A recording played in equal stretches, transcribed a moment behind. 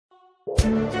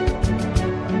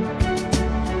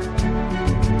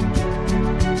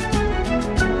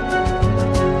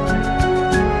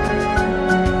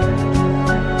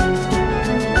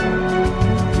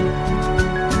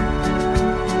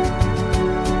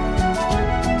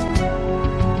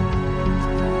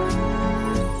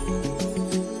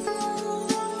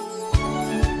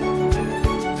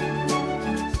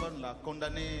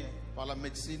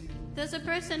There's a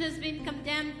person who's been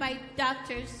condemned by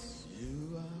doctors.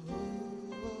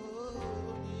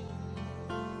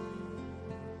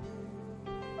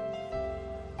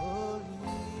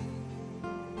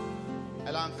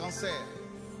 Elle a un cancer.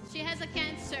 She has a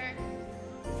cancer.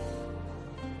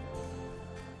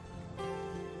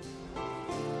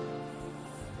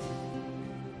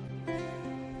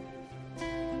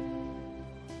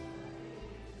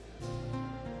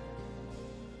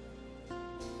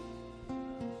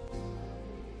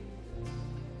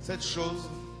 Cette chose,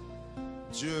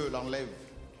 Dieu l'enlève.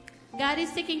 God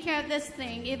is taking care of this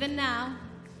thing even now.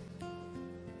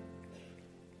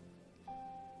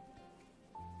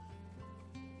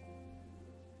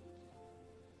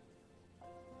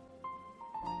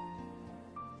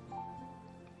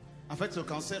 En fait, ce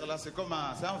cancer-là, c'est comme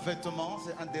un vêtement,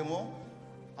 c'est un démon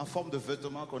en forme de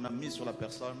vêtement qu'on a mis sur la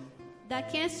personne.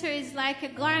 That cancer is like a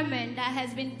garment that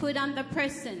has been put on the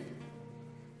person.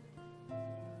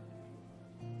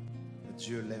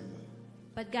 Dieu l'aime.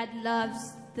 But God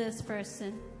loves this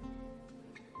person.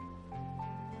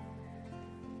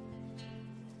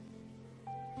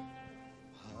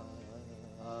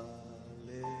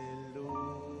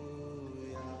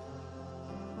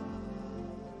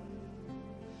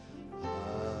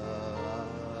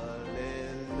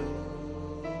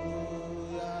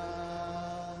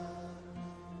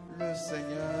 Le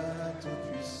Seigneur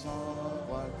Tout-Puissant,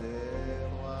 Roi des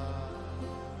rois.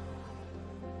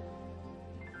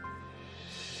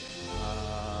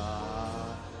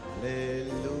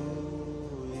 Alléluia.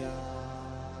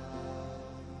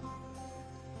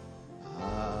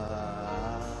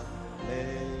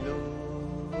 Alléluia.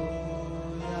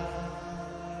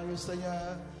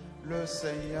 Le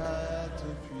Seigneur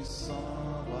Tout-Puissant,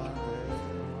 Roi des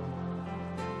rois.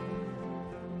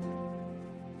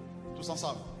 Tous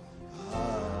ensemble.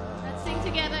 Let's sing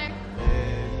together.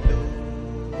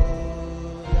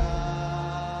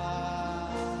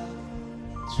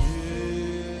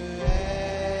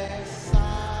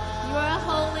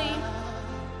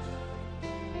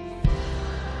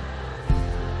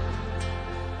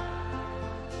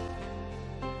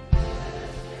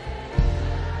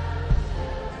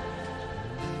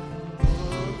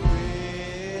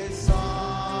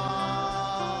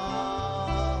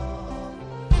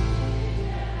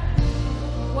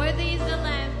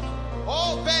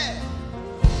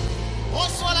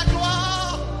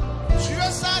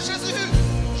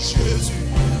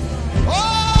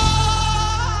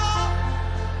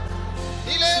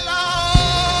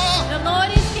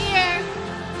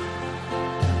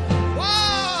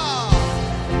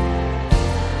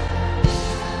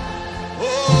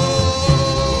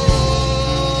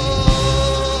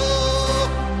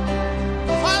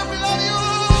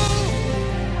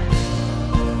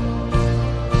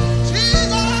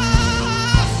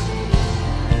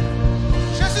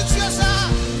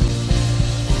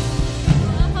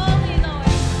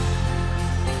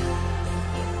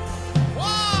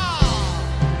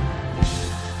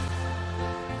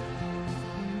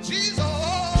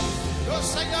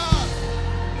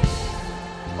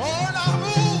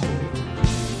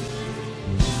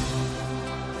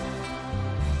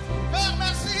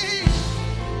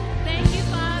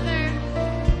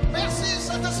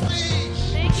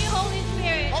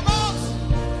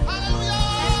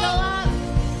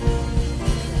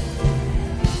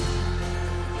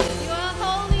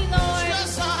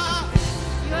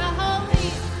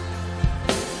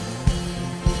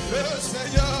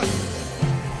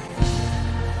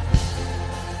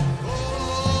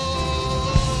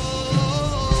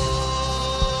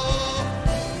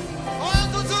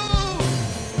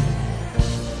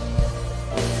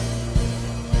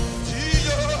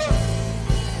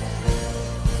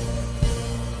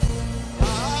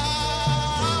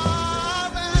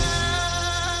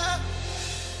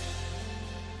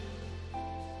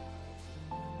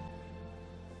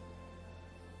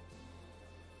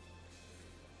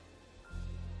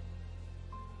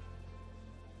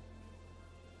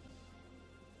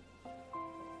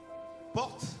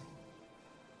 Porte.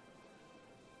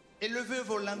 Élevez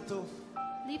vos linteaux.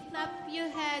 Lift up your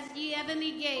heads, ye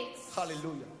heavenly gates.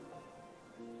 Alléluia.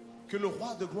 Que le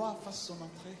roi de gloire fasse son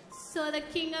entrée. So the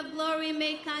King of glory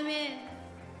may come in.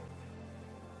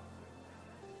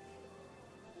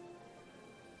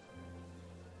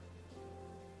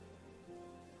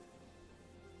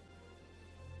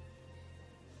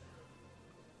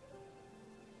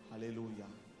 Alléluia.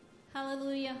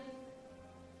 Hallelujah.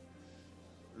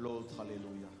 L'autre,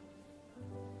 alléluia.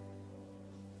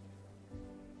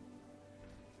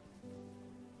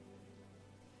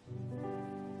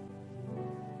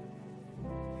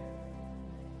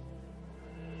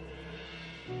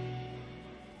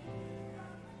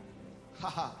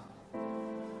 Haha.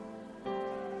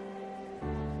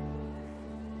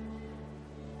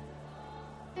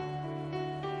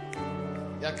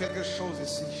 Il y a quelque chose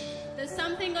ici. There's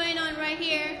something going on right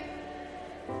here.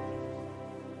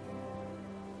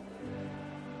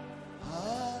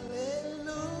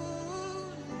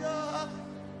 Alléluia.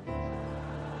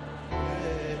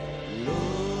 Alléluia.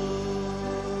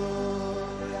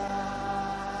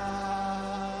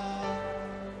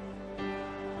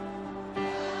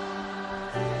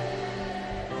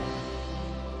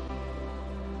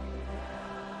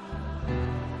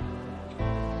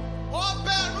 Oh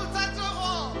Père, nous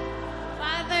t'adorons.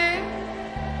 Father,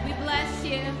 we bless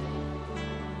you.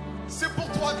 C'est pour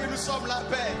toi que nous sommes là,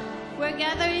 Père. We're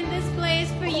gathered in this place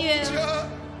for Oh you. Dieu.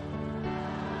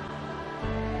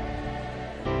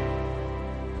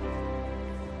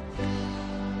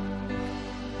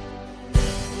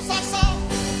 Tous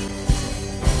ensemble.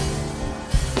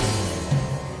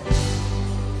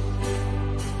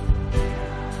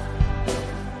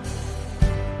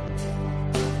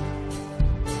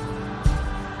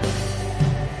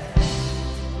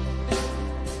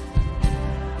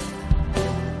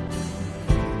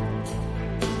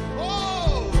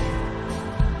 Oh.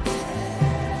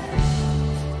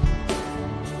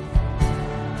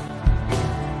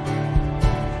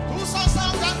 Tous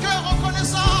ensemble d'un cœur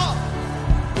reconnaissant.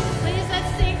 Please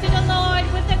let's sing to the Lord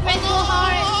with a grateful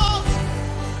heart.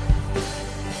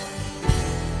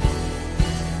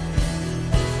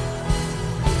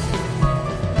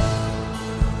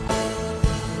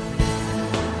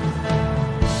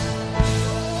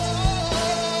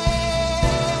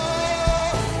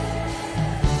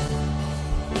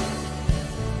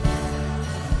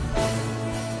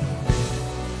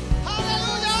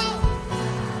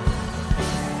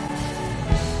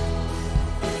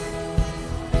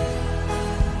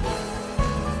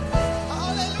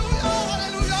 Alléluia,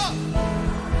 alléluia.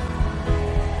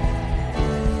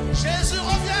 Jésus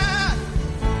revient.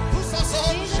 Tous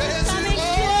ensemble, Jesus Jésus coming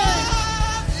revient.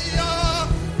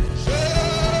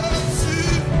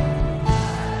 Jésus.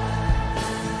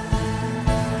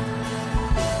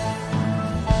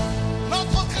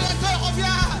 Notre Créateur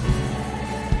revient.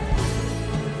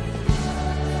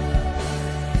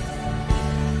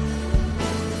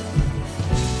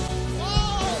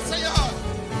 Oh Seigneur.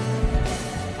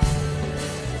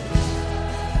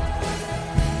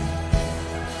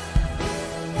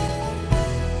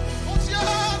 Mon Dieu,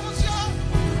 mon Dieu.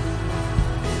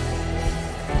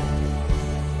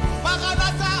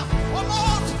 Maranatha, on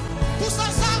monte. Tous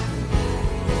ensemble.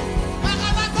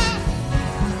 Maranatha.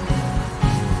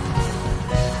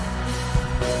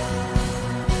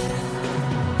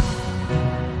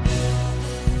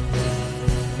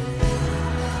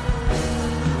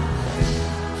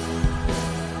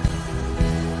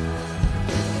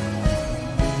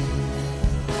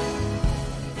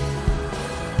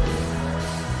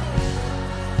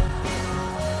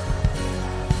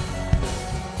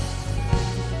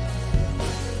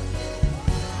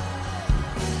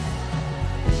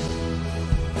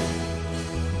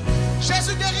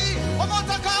 Jésus guérit. On monte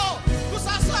encore. Tous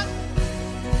ensemble.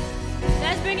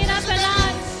 Let's bring it up a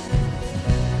notch.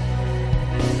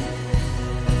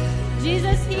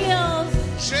 Jesus heals.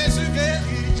 Jésus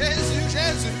guérit. Jésus,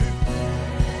 Jésus.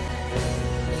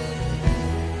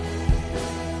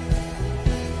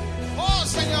 Oh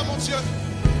Seigneur mon Dieu.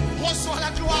 Reçois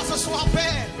la gloire ce soir,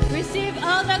 Père. Receive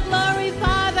all the glory,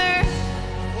 Father.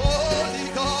 Holy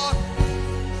God.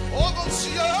 Oh mon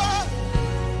Dieu.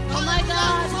 Oh my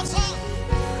God. Tous ensemble.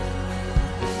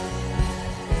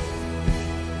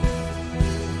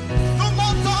 Nous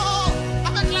montons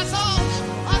avec les anges.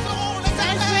 Adorons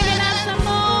Let's bring it l'Éternel. up some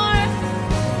more.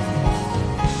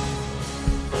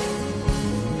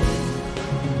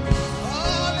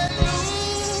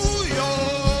 Alléluia.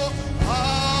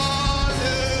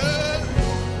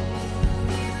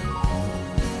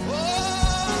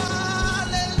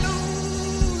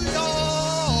 Alléluia.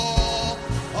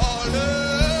 Oh,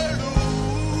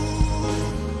 alléluia.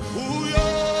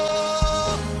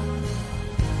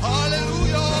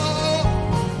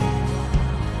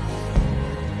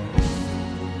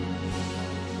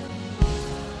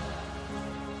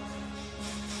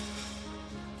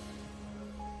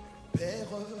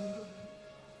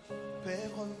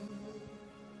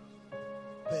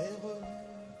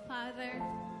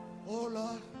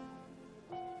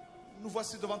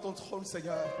 voici devant ton trône,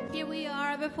 Seigneur. Here we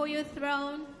are before your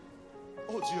throne.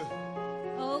 Oh Dieu,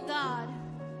 Oh God,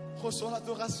 reçois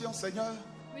l'adoration, Seigneur.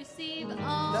 receive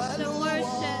all La the worship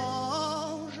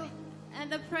louange, and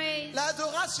the praise,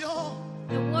 l'adoration.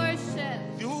 the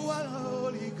worship. You are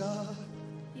holy God.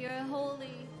 You're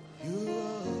holy. You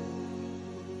are.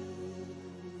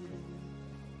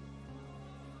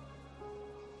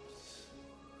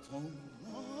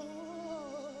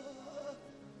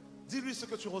 Dis-lui ce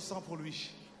que tu ressens pour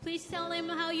lui. Please tell him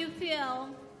how you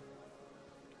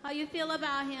feel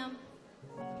about him.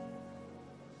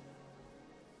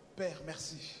 Père,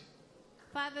 merci.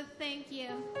 Father, thank you.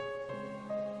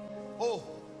 Oh.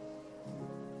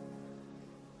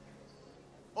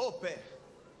 Oh Père.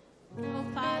 Oh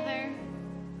Father,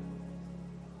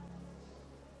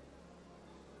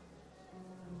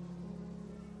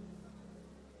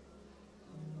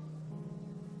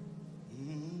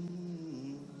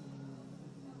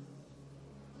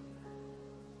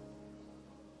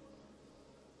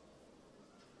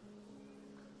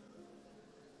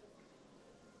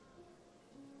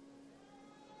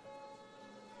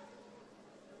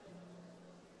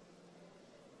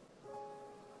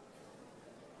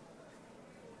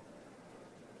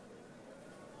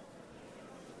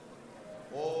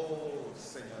 Oh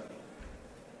Seigneur.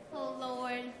 oh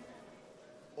Lord,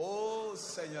 Oh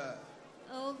Seigneur.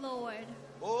 oh Lord,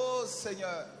 Oh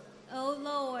Seigneur. oh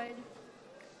Lord,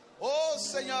 Oh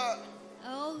Seigneur.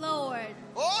 oh Lord,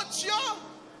 Oh Dieu.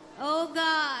 oh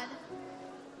God.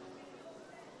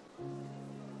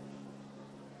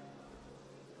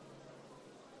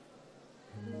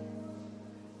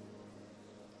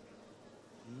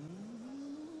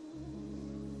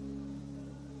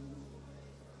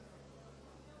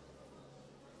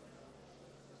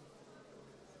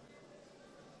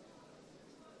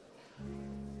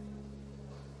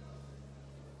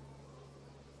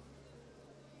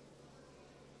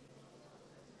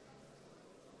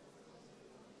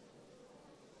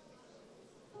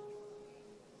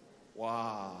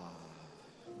 Waouh.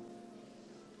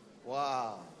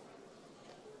 Waouh.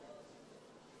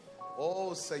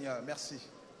 Oh Seigneur, merci.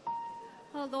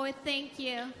 Oh Lord, thank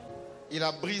you. Il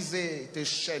a brisé tes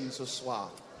chaînes ce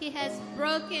soir. He has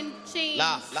broken chains.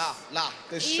 Là,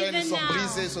 tes chaînes Even sont now,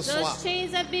 brisées ce soir. those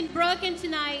chains have been broken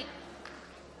tonight.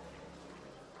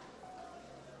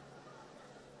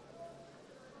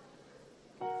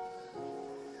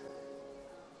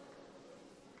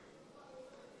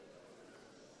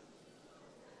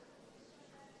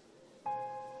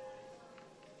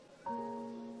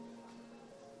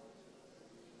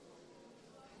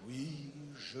 Oui,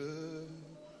 je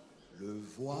le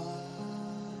vois.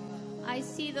 I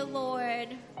see the Lord.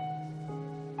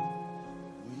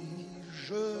 Oui,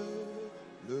 je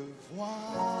le vois.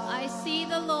 I see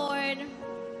the Lord.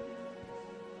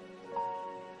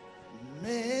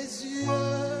 Mes yeux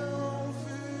ont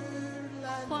vu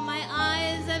la For my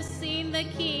eyes have seen the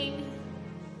King,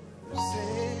 le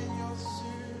Seigneur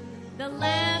sur the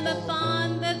Lamb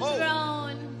upon the Oh.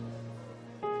 throne,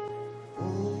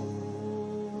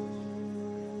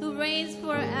 who reigns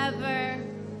forever.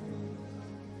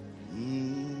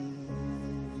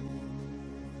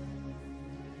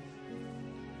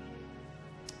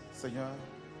 Seigneur,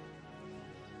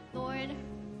 Lord,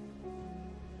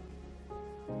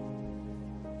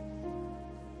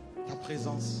 ta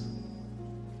présence,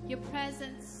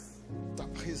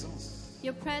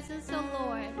 your presence, oh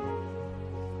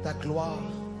Lord, ta gloire,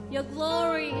 your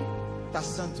glory, ta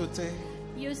sainteté,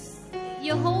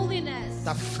 your holiness,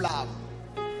 ta flamme.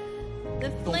 the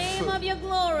ton flame feu. of your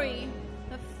glory,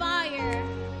 the fire.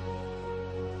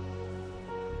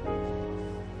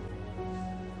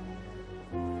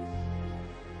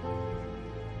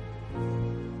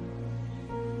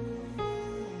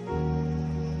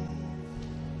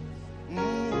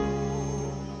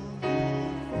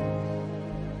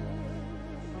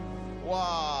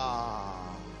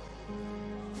 Waouh.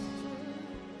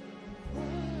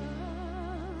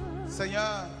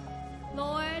 Seigneur,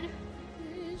 Lord,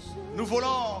 nous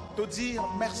voulons te dire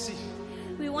merci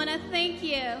we want to thank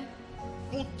you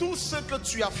pour tout ce que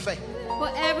tu as fait. for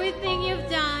everything you've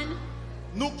done.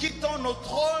 Nous quittons nos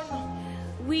trônes,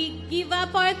 We give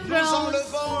up our nous thrones.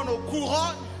 enlevons nos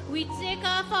couronnes We take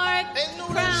off our et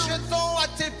nous les crowns jetons à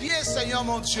tes pieds, Seigneur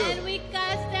mon Dieu. and we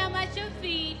cast them at your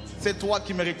feet. C'est toi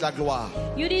qui mérites la gloire.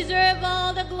 You deserve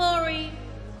all the glory.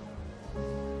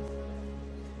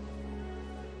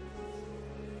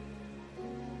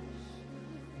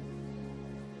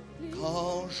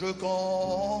 Quand je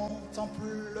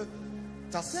contemple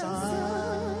ta sainteté,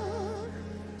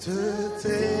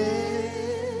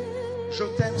 je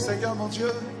t'aime, Seigneur mon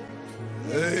Dieu.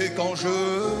 Et quand je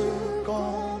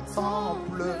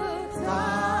contemple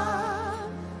ta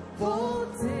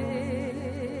beauté.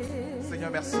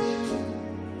 Seigneur, merci.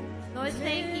 Lord,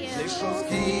 thank you. Les choses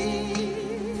qui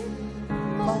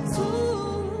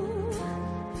m'entourent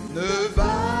ne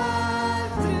valent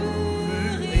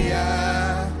plus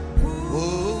rien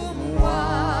pour moi.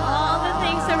 All the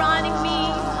things surrounding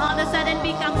me all of a sudden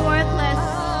become worthless.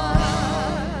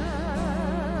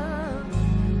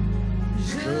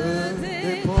 Je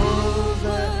dépose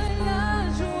la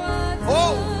joie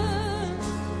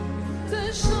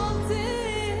de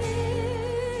chanter,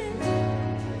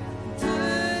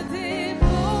 de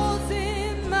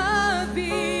déposer ma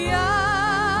vie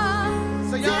à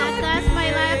Seigneur, that's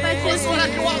my life. I just reçois la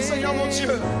gloire, Seigneur mon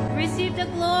Dieu. receive the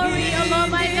glory, oh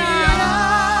Lord my God.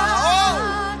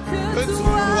 Que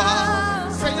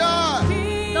toi, Seigneur,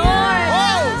 Lord,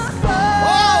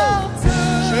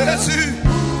 Jésus,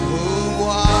 pour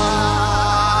moi.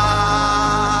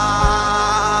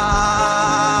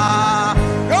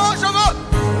 Oh, je veux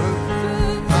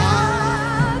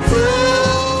t'adorer.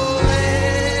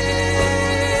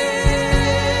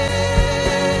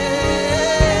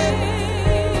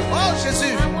 Oh,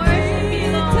 Jésus. I worship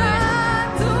you, Lord.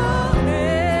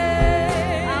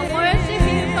 I worship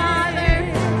you, Father.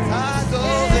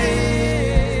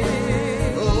 T'adorer.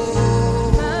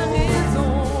 Oh.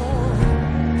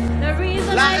 The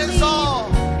reason La I live, raison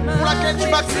pour laquelle tu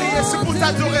m'as crié, c'est pour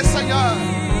t'adorer, Seigneur.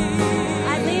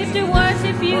 I live to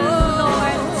worship you,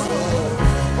 Lord.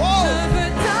 Oh,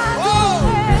 oh,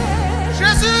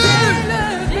 Jésus,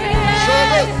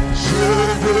 je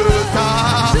veux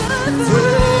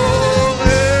t'adorer.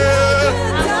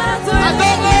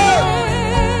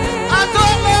 Adorer,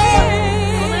 adorer.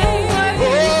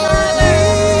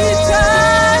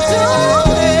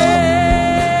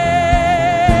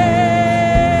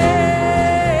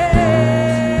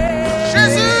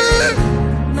 Jésus,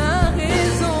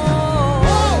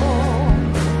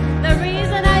 The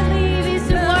reason I live is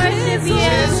to worship you.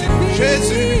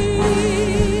 Jésus.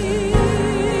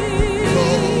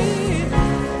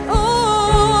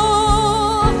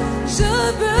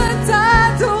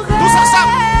 Tous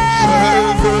ensemble. Je veux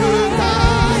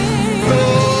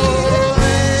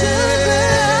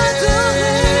t'adorer.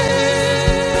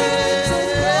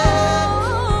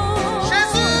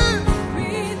 Jésus.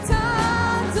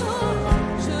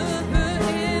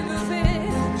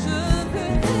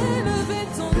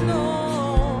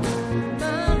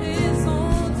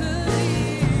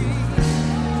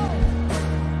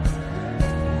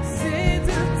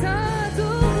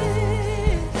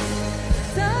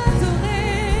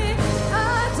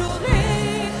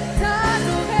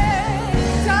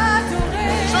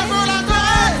 Je veux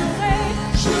l'adorer.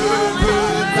 Je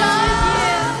veux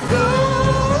t'adorer.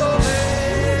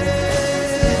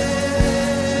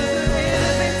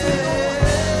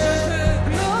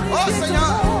 Oh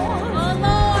Seigneur. Oh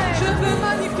Lord, Je veux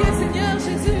magnifier, Seigneur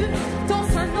Jésus, ton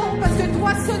saint nom, parce que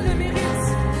toi seul le mérites.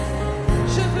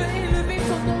 Je veux élever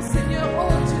ton nom, Seigneur,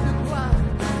 oh Dieu de gloire.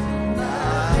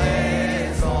 Ma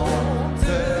raison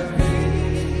de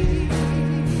vie,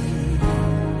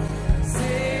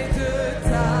 C'est de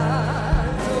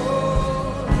t'adorer.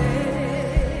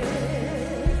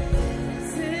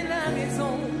 C'est la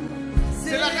raison.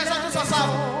 c'est la raison tous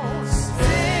ensemble.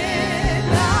 C'est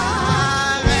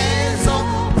la raison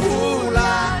pour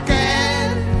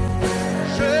laquelle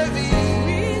je vis.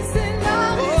 Oui, c'est la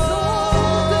raison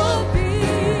de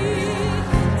vie.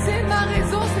 C'est ma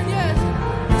raison, Seigneur.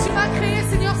 Tu m'as créé,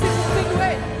 Seigneur, c'est pour te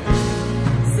louer.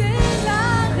 C'est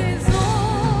la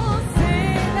raison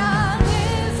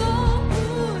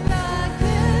pour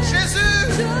laquelle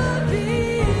Jésus, je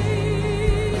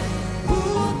vis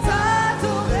pour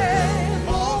t'adorer,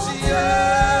 mon Dieu.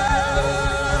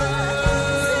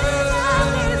 C'est la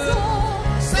raison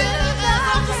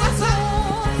tous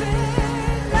ensemble.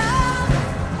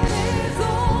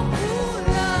 pour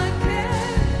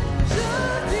laquelle je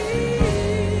vis.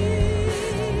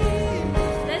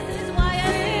 this is why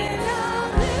I live. La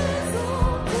raison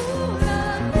pour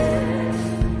laquelle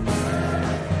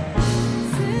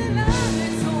c'est la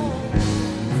raison,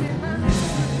 c'est ma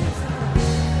raison.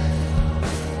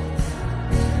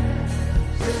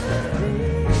 Je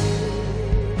vis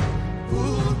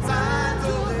Pour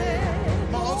t'adorer,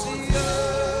 mon Dieu.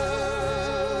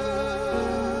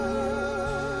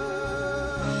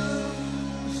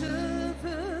 Je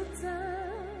veux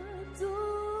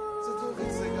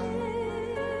T'adorer, Seigneur.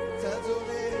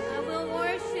 T'adorer, I will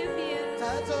worship you.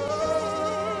 t'adorer.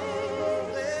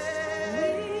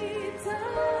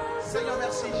 Seigneur,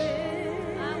 merci. I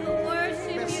will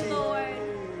worship Merci. you, Lord.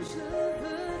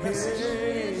 Merci.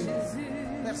 Jésus,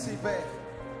 Merci, Père.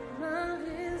 ma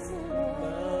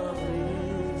raison.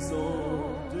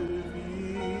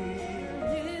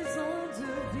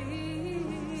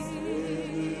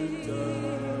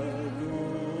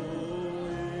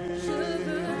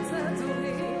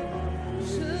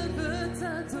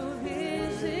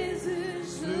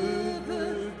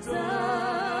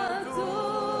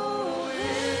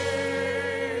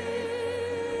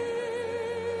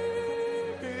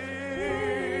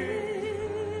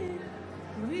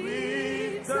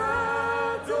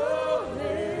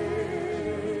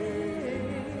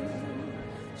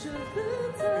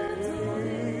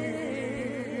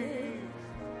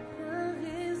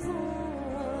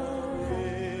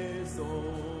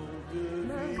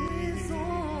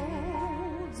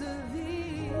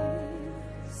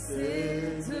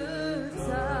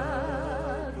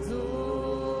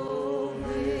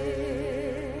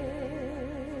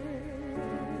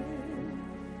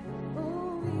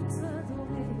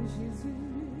 Jésus.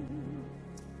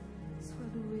 Sois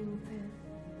loué, ô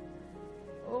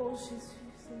Père. Oh Jésus,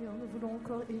 Seigneur, nous voulons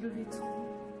encore élever ton nom.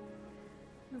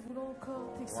 Nous voulons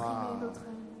encore t'exprimer Wow. notre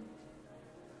amour.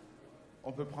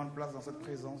 On peut prendre place dans cette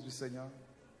présence du Seigneur.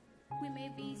 We may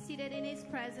be seated in His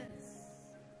presence.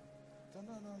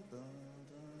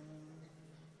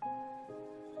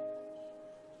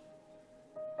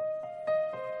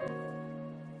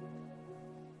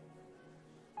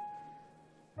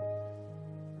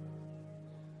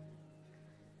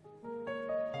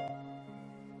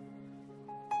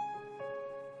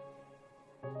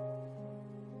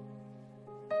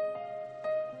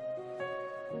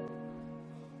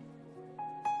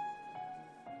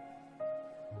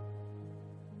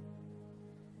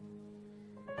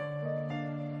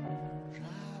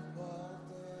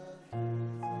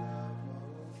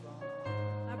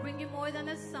 I bring you more than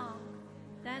a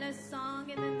song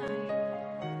in the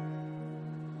night.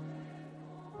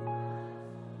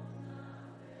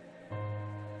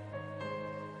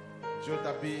 Dieu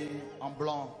t'habille en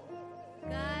blanc.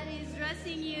 God is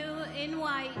dressing you in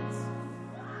white.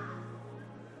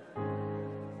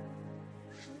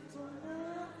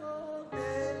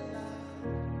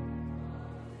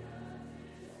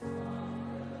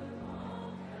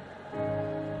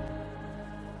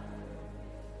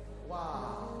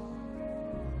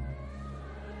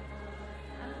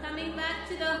 I'm coming back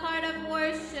to the heart of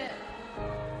worship.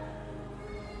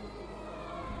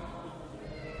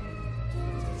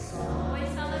 Oh,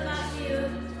 it's all about you.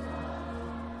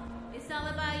 It's all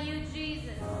about you,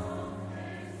 Jesus.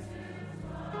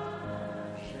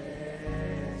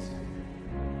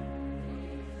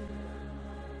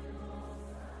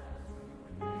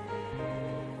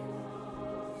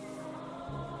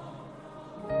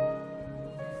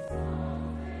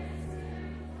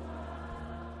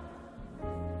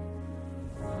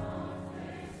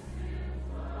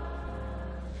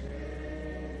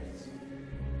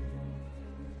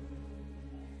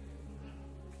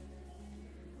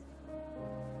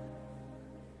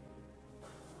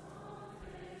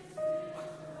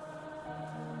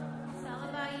 It's all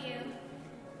about you.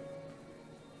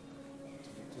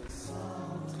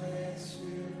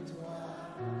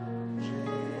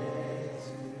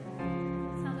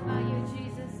 It's all about you,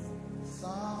 Jesus.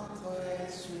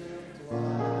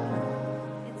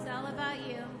 It's all about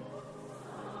you.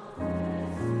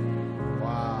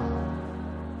 Wow.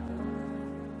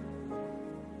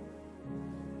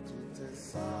 Tout est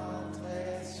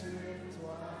centré sur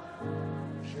toi,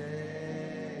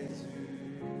 Jésus.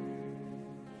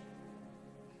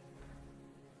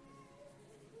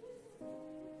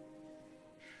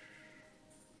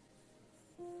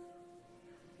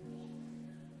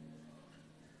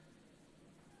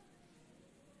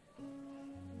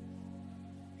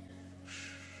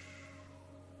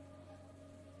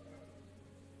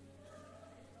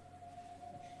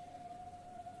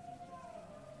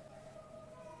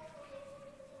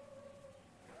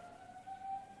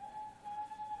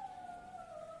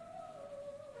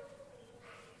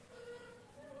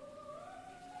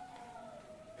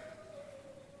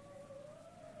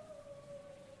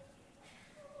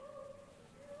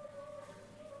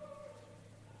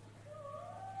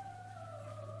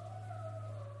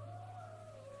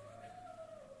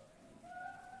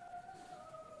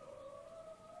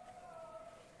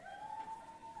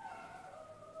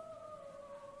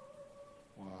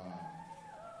 Wow.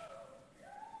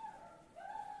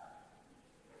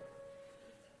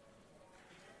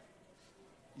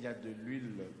 Il y a de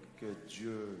l'huile que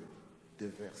Dieu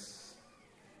déverse.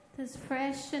 This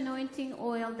fresh anointing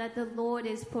oil that the Lord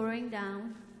is pouring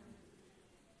down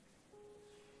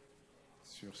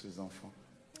Sur ses enfants.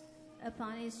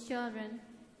 upon His children.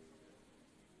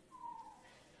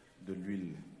 De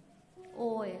l'huile.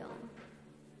 Oil,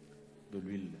 De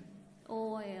l'huile.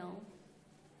 oil.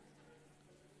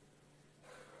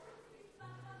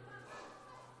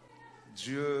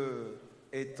 Dieu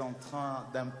est en train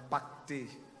d'impacter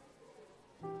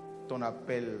ton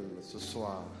appel ce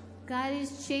soir. God is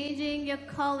changing your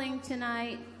calling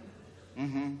tonight.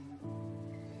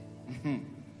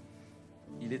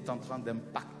 Il est en train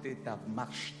d'impacter ta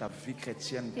marche, ta vie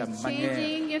chrétienne, ta He's manière.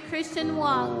 changing your Christian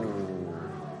walk.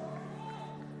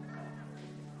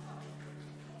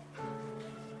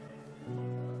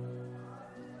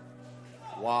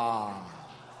 Wow.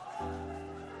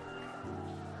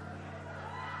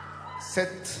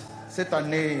 Cette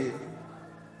année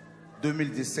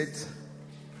 2017,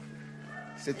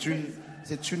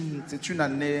 c'est une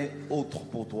année autre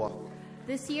pour toi.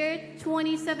 This year,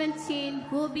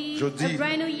 2017, will be Je dis- a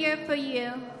brand new year for you.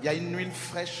 Il y a une huile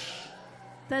fraîche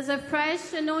There's a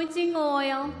fresh anointing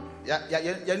oil Il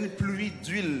y a une pluie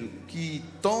d'huile qui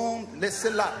tombe.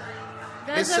 Laissez-la.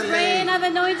 There's a rain of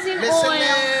anointing oil.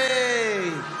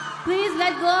 Laissez-les. Please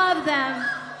let go of them.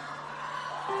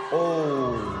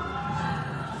 Oh.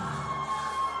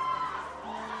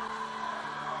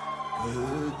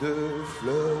 Que de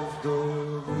fleuves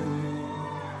dorés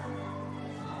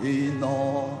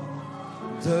inondent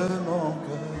mon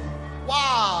cœur.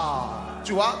 Waouh!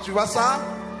 Tu vois ça?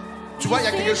 Tu vois, il y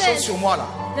a quelque chose sur moi là.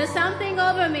 There's something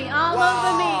over me, all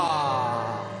over me.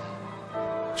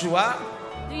 Tu vois?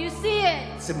 Do you see it?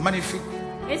 C'est magnifique.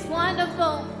 It's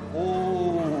wonderful.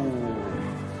 Oh.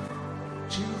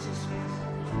 Jesus.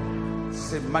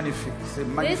 C'est magnifique, c'est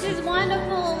This magnifique. is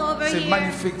wonderful over C'est here.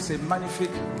 magnifique, c'est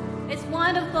magnifique. It's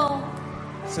wonderful.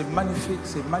 C'est magnifique,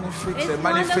 c'est magnifique, It's c'est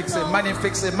magnifique, c'est wonderful.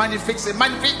 magnifique, c'est magnifique, c'est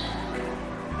magnifique.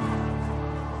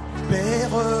 Père,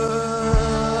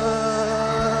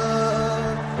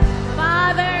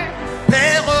 Father,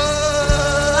 Père,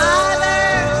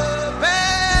 Father,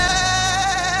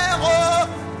 Père.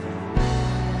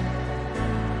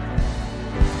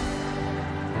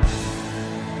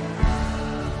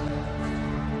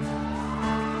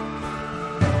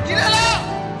 Il est là,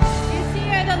 is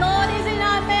here. The Lord is in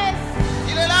our midst.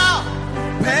 il est là.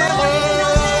 Père,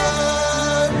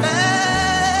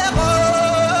 Père.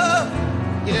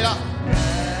 Il est là.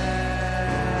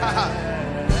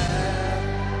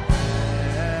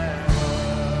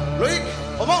 Loïc,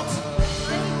 remonte.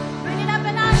 Bring it up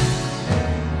a notch.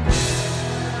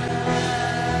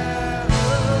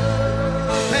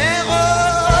 Père,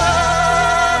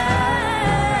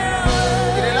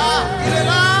 il est là, il est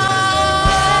là,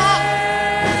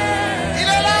 il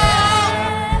est là.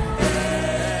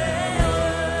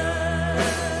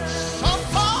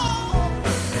 Chantons,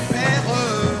 Père,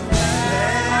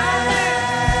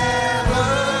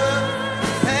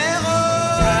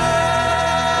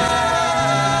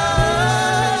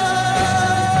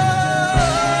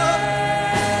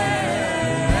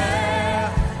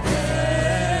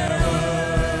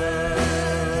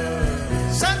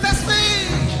 Saint-Esprit.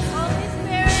 Holy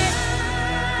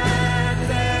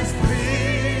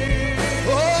Spirit,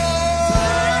 Oh,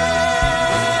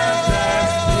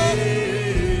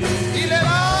 il est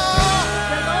là.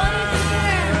 the Lord is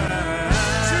here.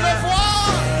 Tu le vois,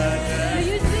 Do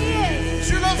you see it?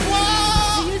 tu le vois.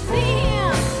 Do you see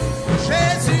Him?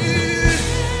 Jésus,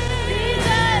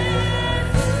 Jesus,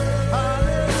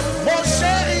 mon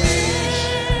chéri.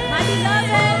 my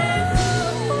beloved.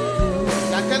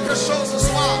 Il y a quelque chose ce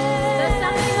soir. There's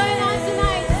something going on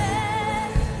tonight.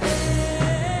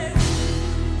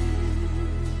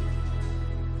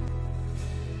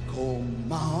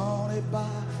 Comment ne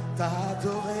pas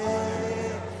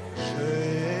t'adorer,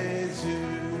 Jésus?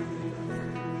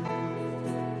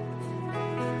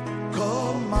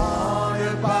 Comment ne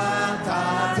pas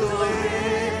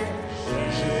t'adorer,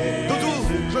 Jésus? Doudou,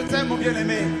 je t'aime, mon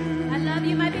bien-aimé. I love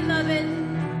you, my beloved.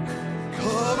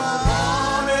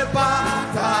 Comment ne pas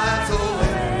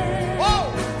t'adorer? Oh!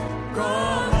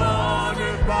 Comment ne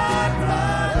pas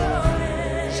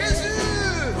t'adorer?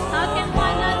 Jésus! How can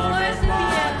one not worship you?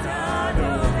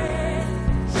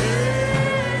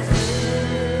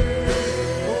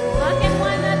 How can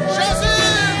one not worship Jésus!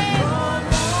 you?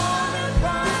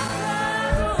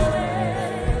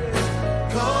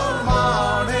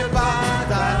 Comment ne pas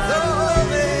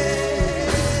t'adorer?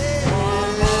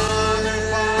 Comment ne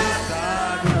pas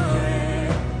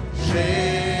t'adorer?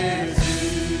 Jésus.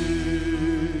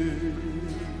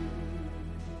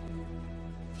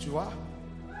 Tu vois?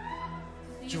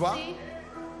 Do Tu you vois? see?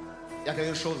 Il y a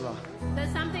quelque chose là.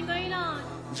 There's something going on.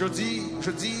 Je dis,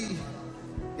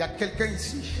 il y a quelqu'un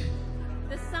ici.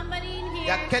 There's somebody in Il y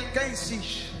a here. quelqu'un ici.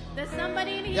 There's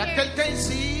somebody in Il y a here. quelqu'un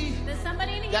ici. There's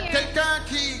somebody in Il y a here. quelqu'un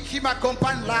qui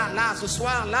m'accompagne là, ce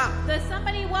soir, là. There's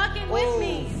somebody walking with Oh.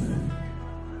 me.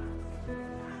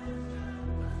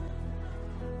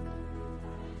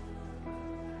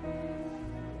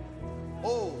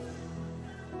 Oh.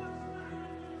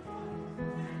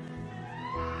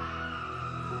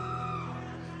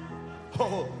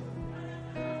 Oh.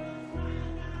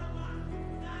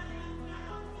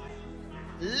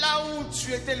 Là où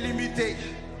tu étais limité,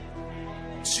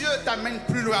 Dieu t'amène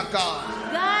plus loin encore.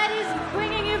 God is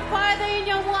bringing you farther in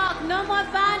your walk. No more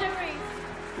boundaries.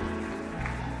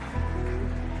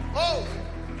 Oh.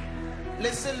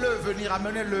 Laissez-le venir,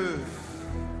 amenez-le.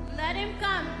 Let him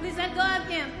come. Please let go of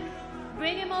him.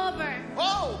 Bring him over.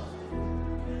 Oh.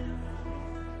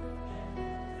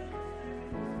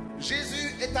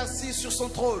 Jésus est assis sur son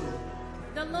trône.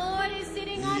 The Lord is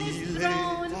sitting on his Il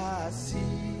throne. est assis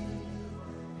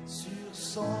sur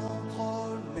son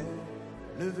trône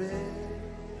levé.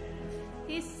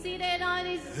 He's seated on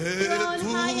his Et throne,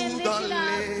 high and tout dans lifted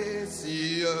up. les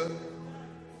cieux.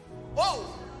 Oh!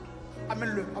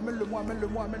 Amène-le, amène-le-moi,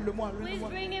 amène-le-moi, amène-le-moi, Please amène-le-moi.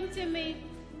 bring him to me.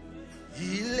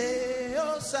 Il est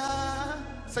au sein.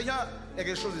 Seigneur, il y a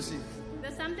quelque chose ici.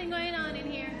 There's something going on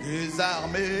in here. Des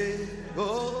armées.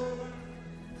 Oh.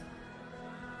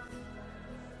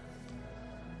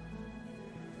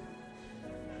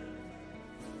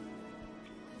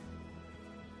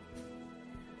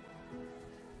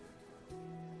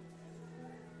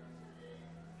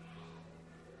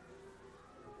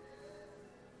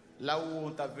 Là où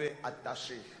on t'avait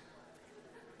attaché,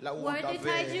 là où on Where they tied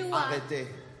t'avait you up. arrêté,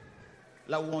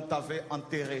 là où on t'avait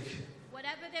enterré,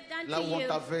 Whatever they've done là to où on you,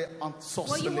 t'avait where you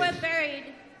ensorcelé. were buried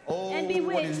Oh, and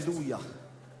bewitched. alléluia.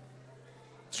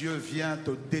 Dieu vient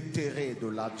te déterrer de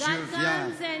là. Dieu God vient.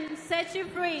 comes and sets you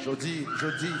free. Je dis.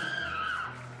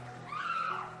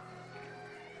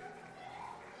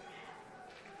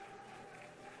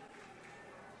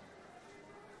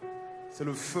 C'est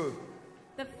le feu.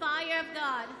 The fire of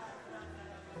God.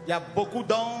 Il y a beaucoup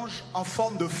d'anges en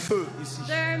forme de feu ici.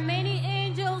 There are many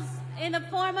angels in the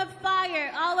form of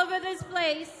fire all over this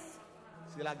place.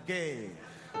 C'est la guerre.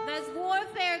 There's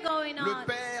warfare going Le on.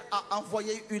 Père a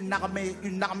envoyé une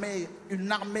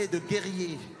armée de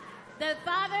guerriers. The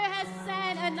Father has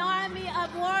sent an army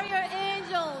of warrior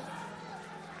angels.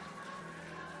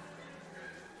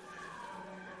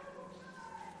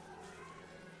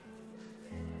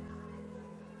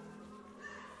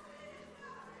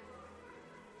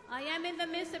 I am in the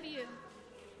midst of you.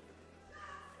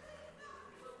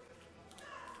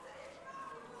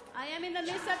 I am in the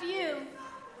midst of you.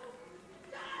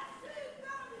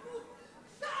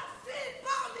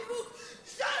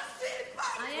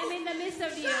 I am in the midst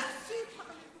of you.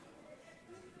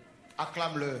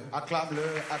 Acclame-le,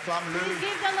 acclame-le, acclame-le. Please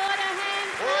give the Lord a hand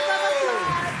clap Oh! of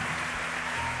applause.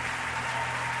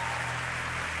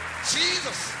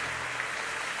 Jesus.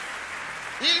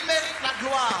 Il mérite la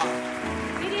gloire.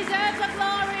 He deserves the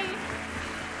glory.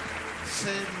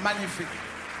 C'est magnifique.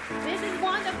 This is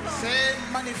wonderful. C'est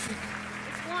magnifique.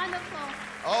 It's wonderful.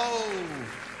 Oh,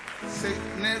 ce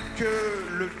n'est que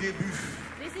le début.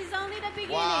 This is only the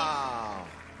beginning. Waouh.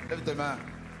 Lève tes mains.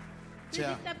 Please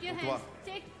Tiens, lift up your pour toi.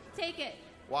 hands. Take it.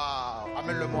 Waouh.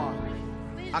 Amène-le-moi.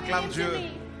 Please Acclame bring him to Dieu.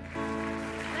 me.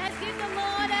 Let's give the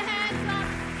Lord a hand clap.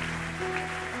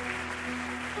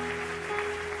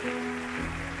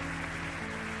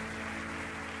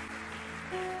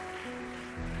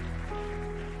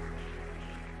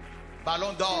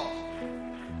 Ballon d'or.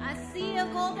 I see a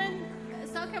golden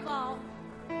soccer ball.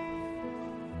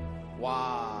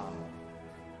 Waouh.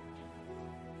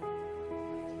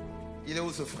 Il est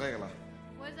où ce frère-là?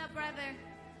 Where's that brother?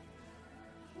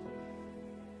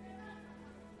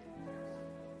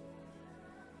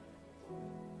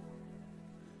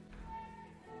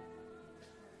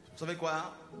 Vous savez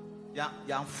quoi? Il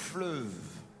y a un fleuve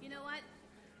You know what?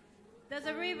 There's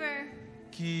a river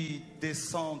qui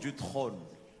descend du trône,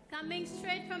 coming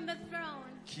straight from the throne.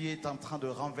 qui est en train de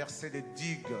renverser des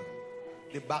digues,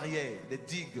 des barrières, des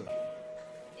digues.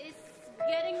 It's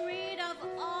getting rid of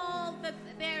all the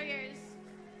barriers.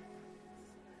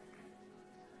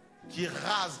 Qui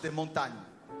rase des montagnes.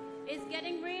 It's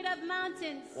getting rid of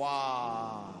mountains.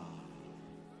 Waouh.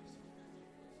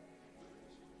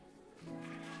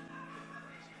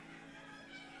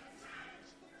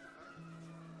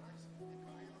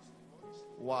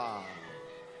 Waouh.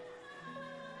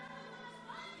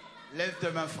 Lève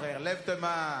tes mains, frère. Lève tes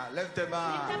mains. Lève tes Lift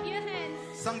mains. up your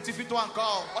hands. Sanctifie-toi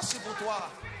encore. Voici pour toi.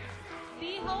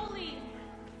 Be holy.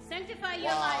 Sanctify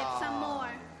your Wow. life some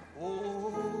more.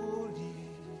 Holy.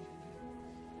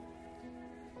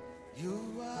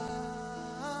 You are.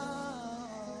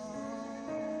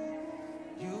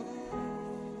 You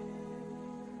are.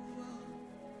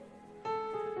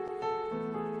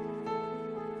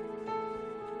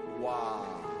 Wow.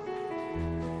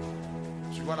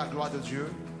 Tu vois la gloire de Dieu?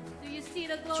 Do you see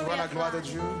the Tu glory vois la of gloire de God?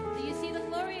 Dieu? Do you see the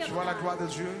glory of Tu vois la God? gloire de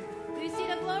Dieu? Do you see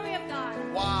the glory of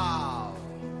God? Wow.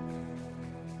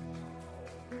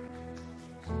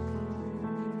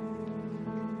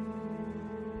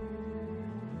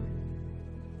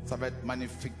 Ça va être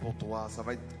magnifique pour toi, ça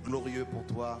va être glorieux pour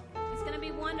toi. It's going to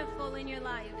be wonderful in your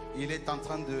life. Il est en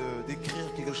train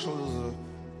d'écrire quelque chose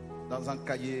dans un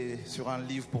cahier, sur un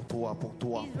livre pour toi, He's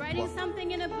pour writing toi,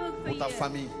 something in a book for pour ta you,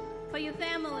 famille. for your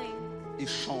family. Il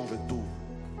change tout.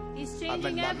 He's changing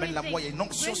Amène-la, everything. amène-la, moi, il y a une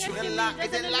onction Bring sur her to elle me. là,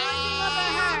 There's an aidez-la. anointing over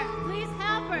her. Please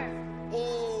help her.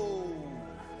 Oh.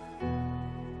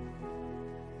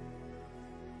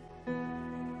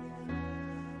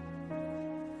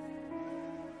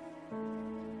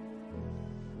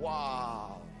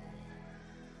 Wow.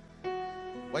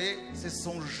 Voyez, c'est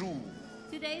son jour.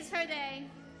 Today is her day.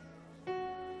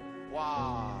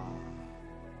 Waouh.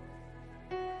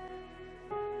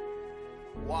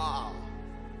 Waouh.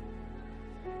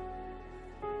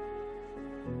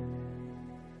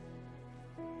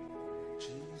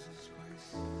 Jesus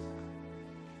Christ.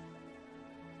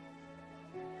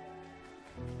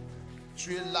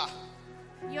 Tu es là.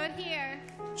 You're here.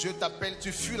 Dieu t'appelle,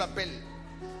 tu fuis l'appel.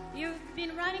 You've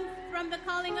been running from the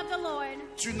calling of the Lord.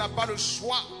 Tu n'as pas le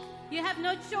choix. You have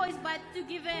no choice but to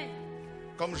give in.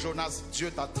 Comme Jonas, Dieu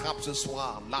t'attrape ce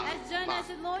soir là. As Jonas,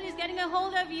 the Lord is getting a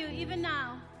hold of you even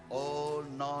now. Oh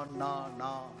non, non,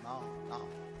 non, non, non.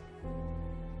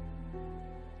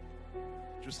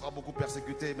 Tu seras beaucoup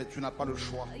persécuté, mais tu n'as pas le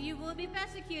choix. You will be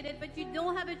persecuted, but you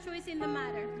don't have a choice in the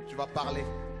matter. Tu vas parler.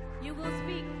 You will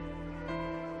speak.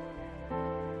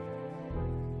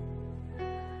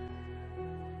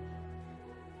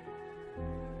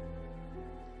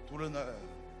 Tout l'honneur.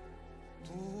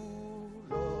 Tout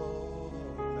l'honneur.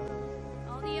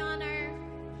 All the honor,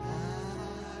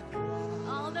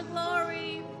 all the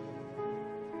glory,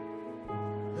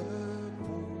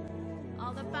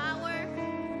 all the power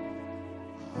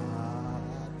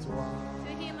À toi.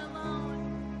 to Him alone.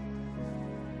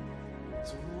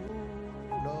 Tout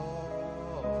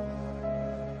l'honneur.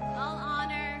 All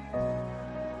honor,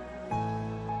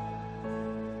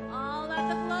 all of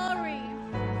the glory,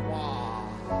 Wow.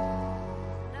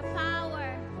 the power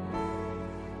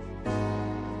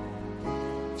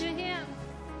to Him.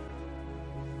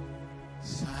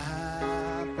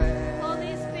 Saint-Père.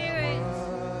 Holy Spirit,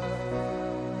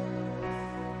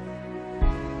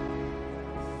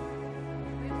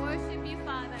 we worship you,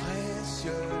 Father.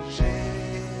 Précieux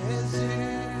Jésus.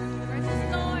 Precious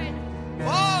Lord,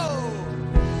 Oh!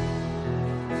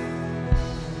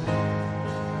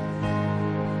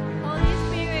 Holy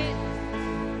Spirit,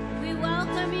 we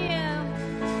welcome you.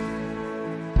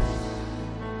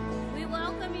 We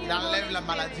welcome you. Il enlève Holy la Spirit.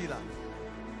 maladie là.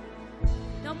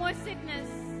 No more sickness.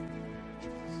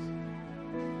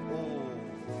 Oh.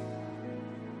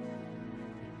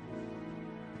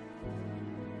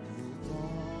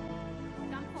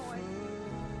 Come forward.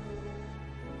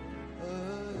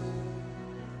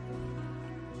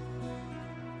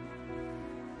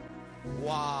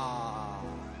 Waouh.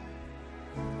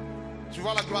 Tu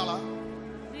vois la gloire là?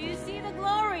 Do you see the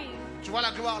glory? Tu vois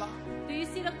la gloire là? Do you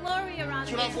see the glory around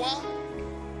Tu you? la vois?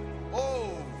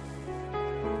 Oh.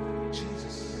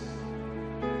 Jesus.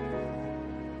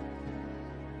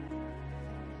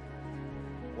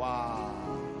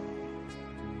 Waouh.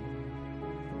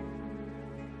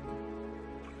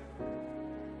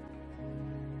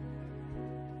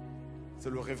 C'est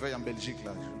le réveil en Belgique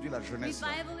là. Je vous dis la jeunesse là.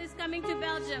 Revival is coming to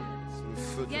Belgium. C'est le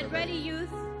feu du Get réveil. ready, youth.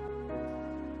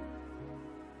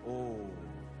 Oh.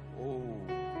 Oh.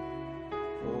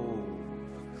 Oh.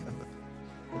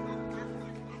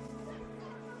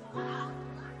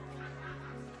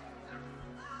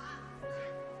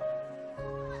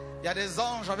 Il y a des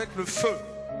anges avec le feu.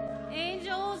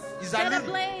 Angels Ils set allument.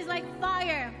 ablaze like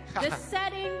fire. They're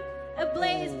setting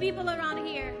ablaze people around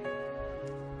here.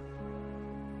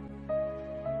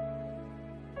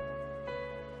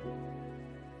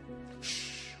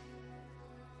 Chut.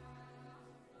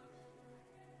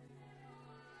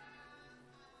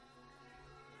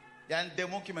 Il y a un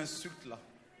démon qui m'insulte là.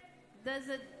 There's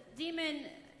a demon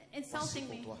Voici insulting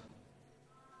pour me. toi.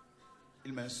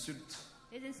 Il m'insulte.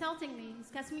 He's insulting me.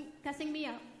 He's cussing me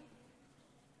out.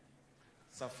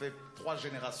 Ça fait 3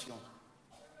 générations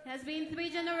It has been 3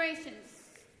 generations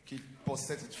qu'il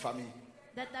possède cette famille.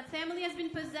 that the family has been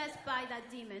possessed by that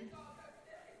demon.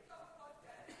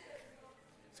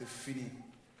 C'est fini.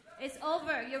 It's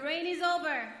over. Your reign is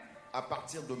over. À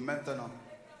partir de maintenant,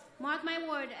 Mark my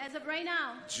word, as of right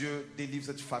now, Dieu délivre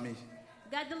cette famille.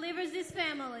 God delivers this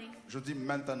family. Je dis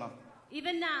maintenant.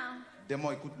 Even now,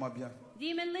 Démon, écoute-moi bien.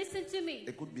 demon, listen to me.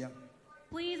 Écoute bien.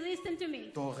 Please listen to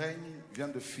me. Ton règne vient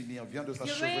de finir, vient de Your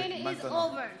s'achever reign is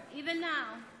maintenant. over. Even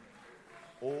now.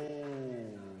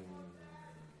 Oh.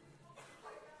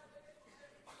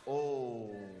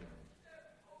 Oh.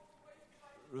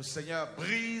 Le Seigneur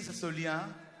brise ce lien.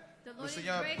 The Le Lord is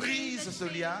Seigneur breaking brise the ce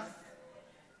chains. lien.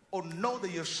 Au nom de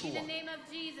In Yeshua. the name of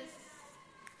Jesus.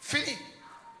 Fini.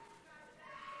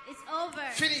 It's over.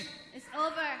 Fini. It's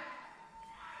over.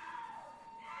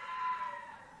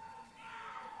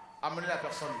 Amenez la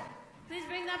personne là. Please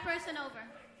bring that person over.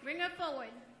 Bring her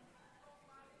forward.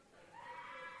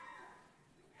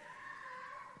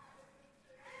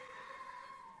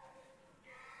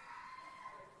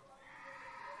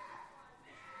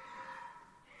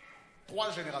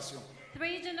 Trois générations.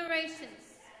 3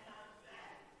 generations.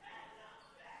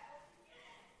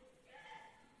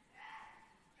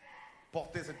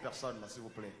 Portez cette personne-là, s'il vous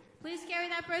plaît. Please carry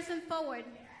that person forward.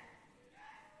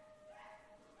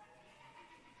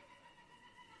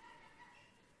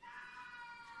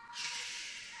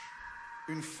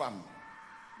 Une femme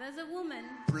There's a woman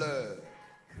pleure.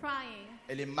 crying.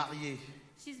 Elle est mariée.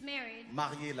 She's married.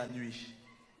 Mariée la nuit.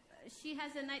 She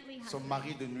has a nightly Son husband.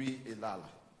 mari de nuit est là.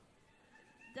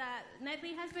 The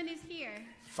nightly husband is here.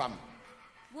 Femme,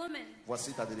 Woman,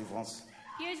 voici ta délivrance.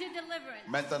 here's your deliverance.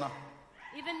 Maintenant,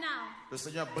 Even now, le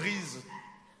Seigneur brise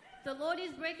the Lord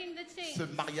is breaking the chains. ce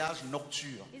mariage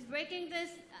nocturne. He's breaking this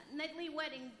nightly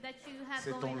wedding that you have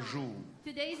C'est going ton on. jour.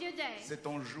 Today's your day. C'est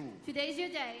ton jour. Today's your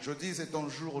day. Je dis c'est ton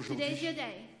jour Today's your aujourd'hui.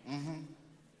 day.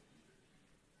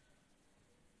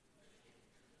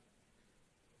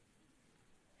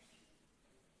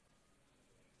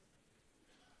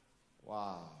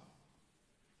 Waouh.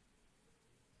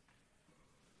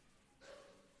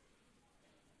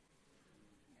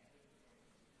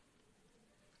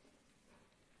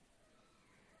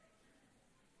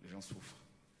 Les gens souffrent.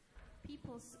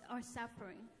 People are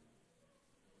suffering.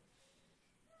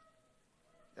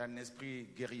 Il y a un esprit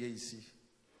guerrier ici.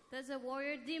 There's a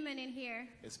warrior demon in here.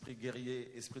 Esprit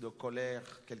guerrier, esprit de colère,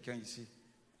 quelqu'un ici.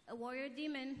 A warrior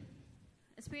demon,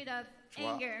 a spirit of Tu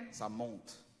vois, anger. ça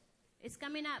monte. It's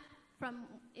coming up from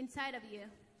inside of you.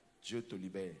 Dieu te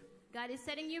libère. God is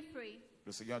setting you free.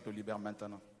 Le Seigneur te libère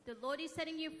maintenant. The Lord is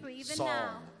setting you free even Sors,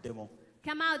 now. démon.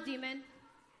 Come out, demon.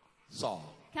 Sors.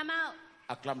 Come out.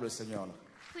 Acclame le Seigneur. Là.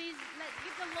 Please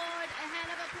give the Lord a hand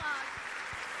of applause.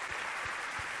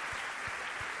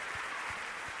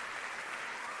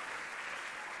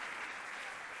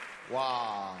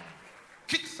 Waouh.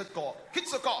 Quitte ce corps. Quitte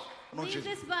ce corps. Au nom de Leave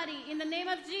Jésus. this body in the name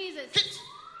of Jesus. Quitte.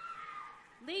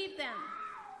 Leave them.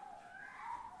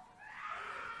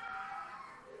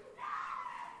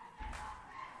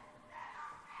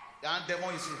 Il y a un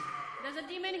démon ici. There's a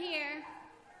demon here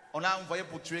On l'a envoyé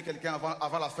pour tuer quelqu'un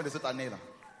avant la fin de cette année-là.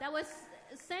 that was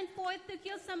sent forth to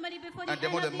kill somebody before the Un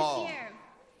démon end de of this mort. year.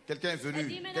 Quelqu'un est venu. A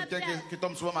demon of Quelqu'un death. qui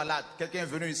tombe souvent malade. Quelqu'un est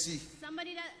venu ici.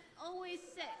 Somebody that always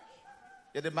sick.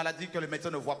 Il y a des maladies que le médecin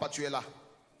ne voit pas. Tu es là.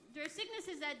 There are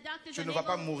sicknesses that doctors Tu are ne vas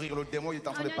pas unable. mourir. Le démon il est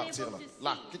en train de Unable partir là. to see.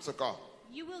 Là, quitte ce corps.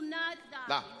 You will not die.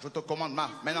 Là, je te commande.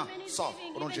 This Maintenant, demon is sors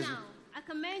leaving au nom de even Jésus. now. I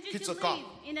command you Quitte to ce corps.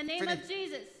 leave in the name Fini. of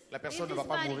Jesus. La personne Leave ne va this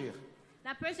pas body. mourir.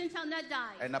 That person shall not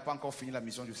die. Elle n'a pas encore fini la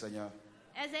mission du Seigneur.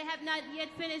 As they have not yet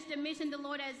finished the mission the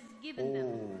Lord has given them.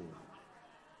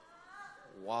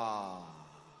 Oh. Waouh.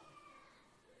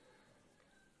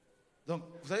 Donc,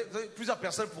 vous avez plusieurs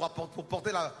personnes pour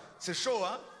porter la... C'est chaud,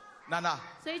 hein, Nana?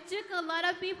 So it took a lot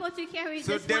of people to carry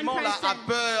Ce this one démon-là a person.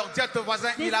 peur. Dis à ton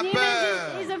voisin, This il a demon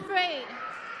is peur. afraid.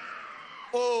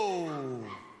 Oh.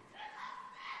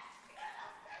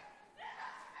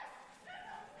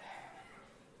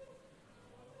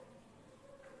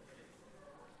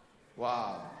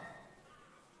 Waouh.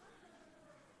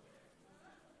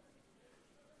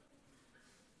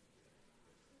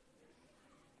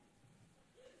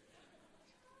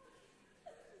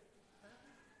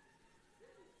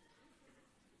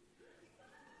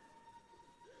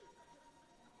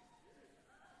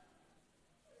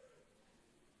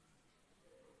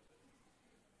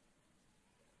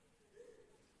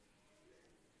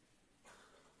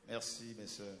 Merci, mes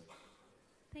sœurs.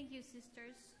 Thank you,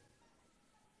 sisters.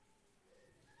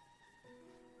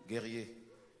 Guerrier.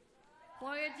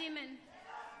 Warrior demon.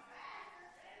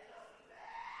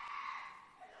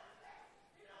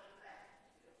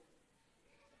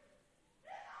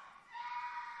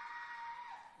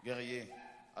 Guerrier,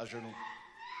 à genoux.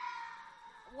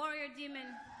 Warrior demon.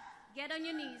 Get on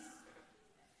your knees.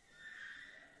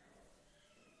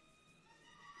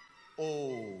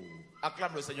 Oh.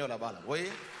 Acclame le Seigneur là-bas, là. Vous voyez?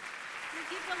 You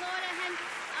give the Lord a hand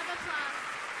of applause.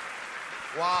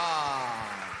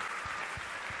 Waouh.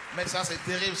 Mais ça, c'est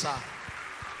terrible, ça.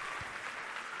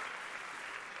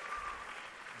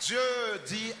 Dieu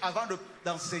dit, avant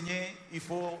d'enseigner, il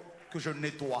faut que je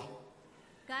nettoie.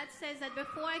 God says that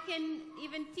before I can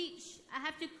even teach, I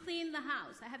have to clean the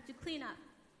house. I have to clean up.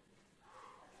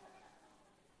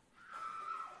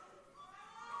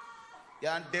 Il y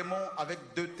a un démon avec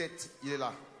deux têtes. Il est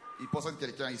là. Il possède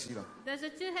quelqu'un ici, là. There's a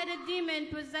two-headed demon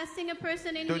possessing a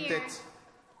person in Deux here. têtes.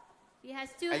 He has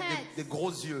two Avec heads des gros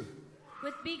yeux.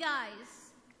 with big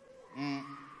eyes.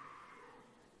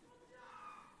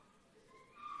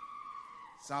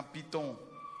 C'est un python.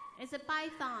 It's a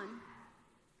python.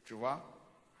 Tu vois?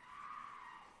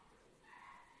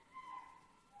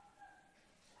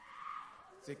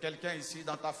 C'est quelqu'un ici,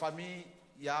 dans ta famille,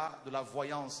 il y a de la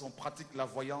voyance. On pratique la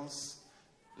voyance,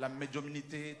 la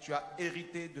médiumnité. Tu as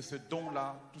hérité de ce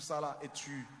don-là, tout ça là, et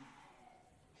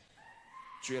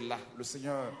Tu es là. Le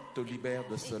Seigneur te libère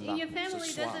de cela In your ce family,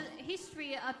 soir. there's a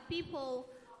history of people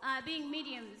being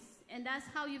mediums, and that's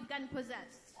how you've gotten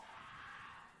possessed.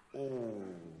 Oh.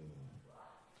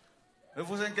 Ne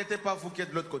vous inquiétez pas, vous qui êtes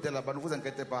de l'autre côté là-bas, ne vous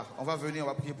inquiétez pas. On va venir, on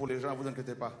va prier pour les gens, ne vous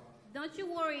inquiétez pas. Don't you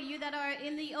worry, you that are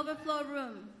in the overflow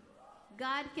room.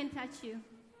 God can touch you.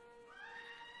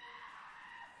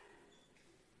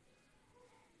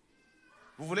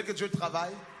 Vous voulez que Dieu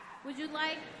travaille? Would you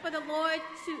like for the Lord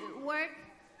to work?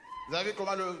 Vous avez vu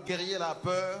comment le guerrier là a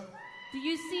peur? Do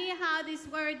you see how this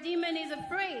word demon is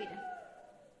afraid?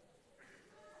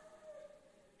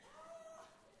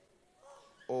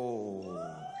 Oh.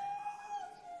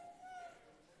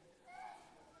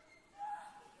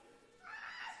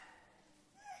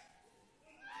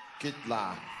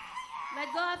 Quitte-la.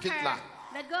 Let go of Quitte-la. her.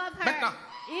 Let go of her. Maintenant.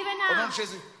 Even Au nom now. de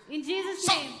Jésus. In Jesus'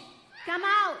 Sors. name. Come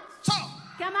out. Sors.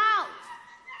 Come out.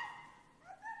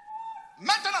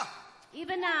 Maintenant.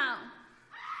 Even now.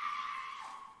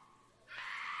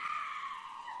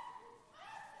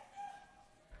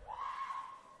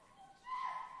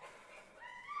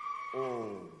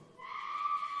 Oh.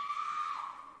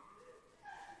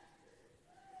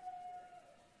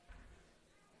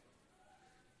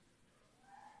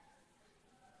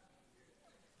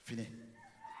 Fini.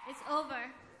 It's over.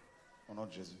 Au nom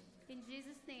de Jésus. In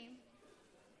Jesus' name.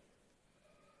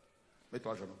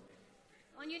 Mets-toi à genoux.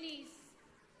 On your knees.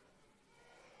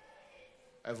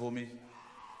 Elle vomit.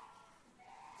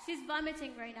 She's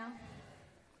vomiting right now.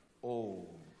 Oh.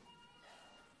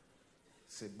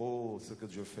 C'est beau ce que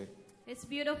Dieu fait. It's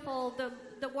beautiful,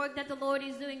 the work that the Lord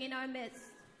is doing in our midst.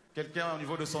 Quelqu'un au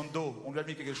niveau de son dos, on lui a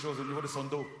mis quelque chose au niveau de son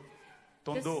dos.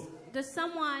 Ton dos. There's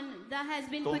someone that has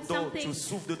been Ton put dos, something tu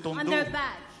souffres de ton on dos. their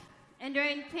back and they're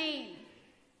in pain.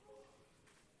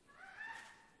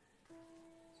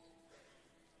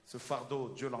 Ce fardeau,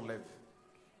 Dieu l'enlève.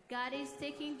 God is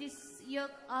taking this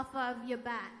yoke off of your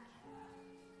back.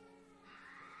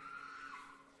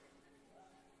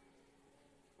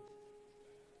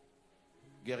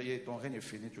 Guerrier, ton règne est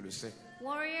fini, tu le sais.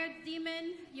 Warrior,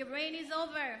 demon, your reign is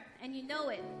over and you know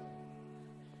it.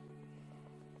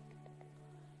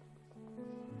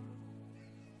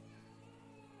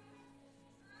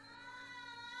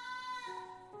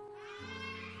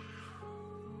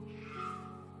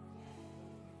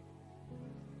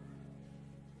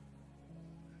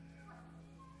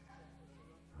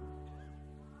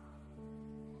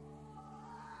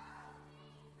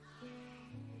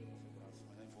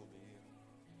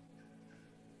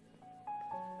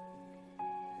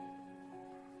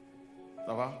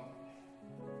 Ça va?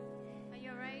 Are you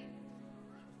alright?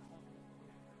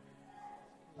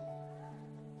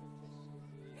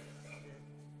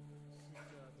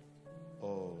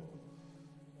 Oh.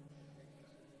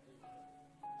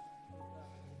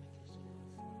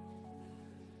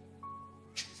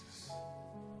 Jesus.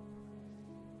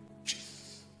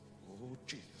 Jesus. Oh,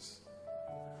 Jesus.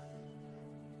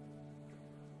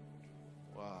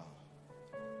 Wow.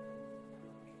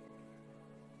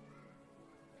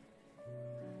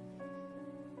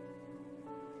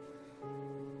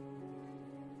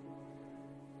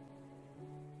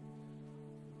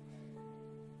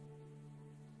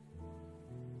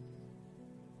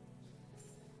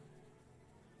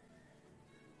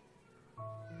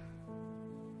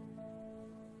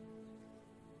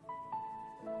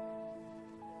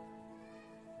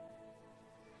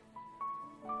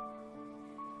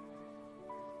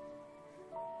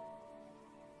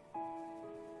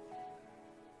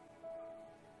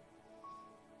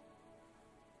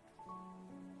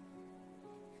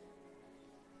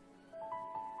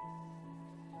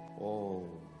 Oh.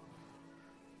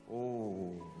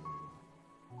 Oh.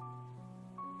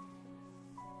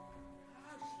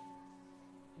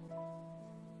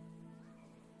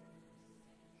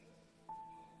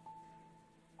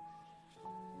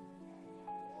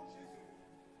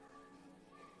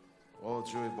 Oh,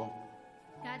 Dieu est bon.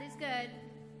 God is good.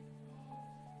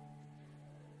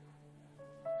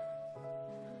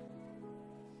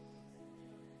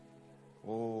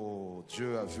 Oh,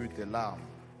 Dieu a vu tes larmes.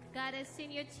 God has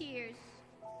seen your tears.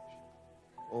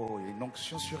 Oh, il y a une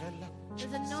onction sur elle là.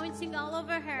 There's anointing all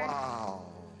over her. Wow.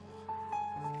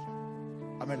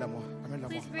 Amène-la moi. Amène-la moi.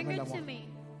 Please bring Amène-la her moi. to me.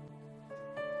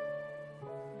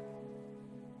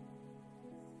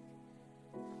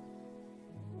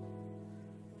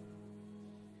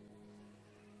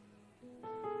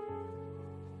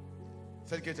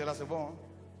 Celle qui était là, c'est bon. Hein?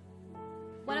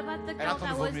 What about the Elle a girl train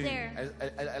that de was vomir. there?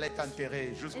 Elle est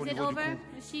enterrée jusqu'au Is it niveau du over?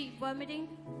 cou. Is she vomiting?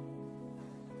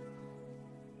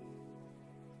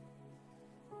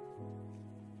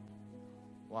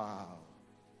 Wow.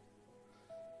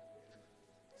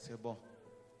 C'est bon.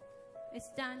 It's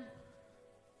done.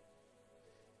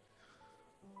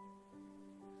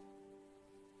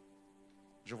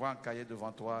 Je vois un cahier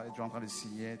devant toi et tu es en train de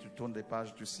signer. Tu tournes des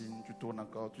pages, tu signes, tu tournes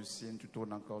encore, tu signes, tu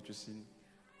tournes encore, tu signes.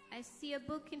 I see a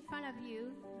book in front of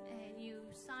you, and you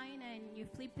sign and you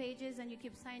flip pages and you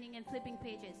keep signing and flipping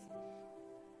pages.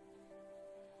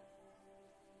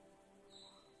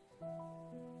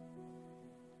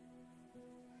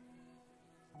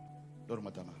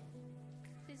 Donne-moi ta main.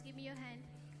 Please give me your hand.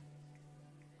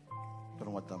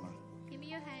 Donne-moi ta main. Give me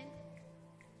your hand.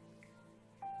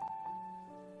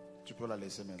 Tu peux la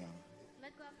laisser maintenant.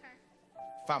 Let go of her.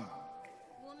 Femme,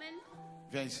 Woman,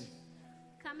 viens ici.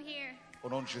 come here. Au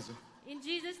nom de Jésus. In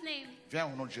Jesus' name. Viens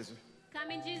au nom de Jésus.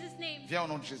 Come in Jesus' name. Viens au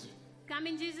nom de Jésus. Come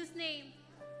in Jesus' name.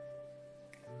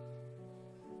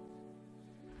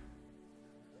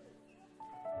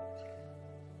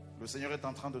 Le Seigneur est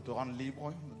en train de te rendre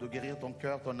libre, de guérir ton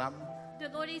cœur, ton âme.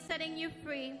 The Lord is setting you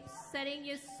free, setting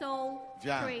your soul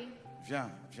Viens, free. viens,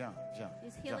 viens, viens.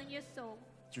 He's Viens. healing your soul.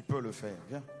 Tu peux le faire.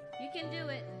 Viens. You can do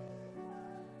it.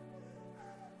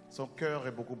 Son cœur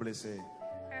est beaucoup blessé.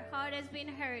 Her heart has been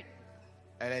hurt.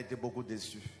 Elle a été beaucoup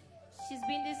déçue. She's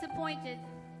been disappointed.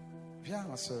 Viens,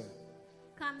 ma soeur.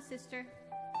 Come, sister.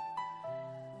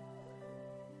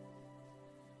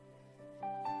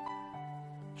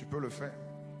 Tu peux le faire.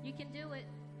 You can do it.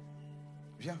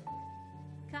 Viens,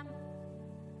 Come.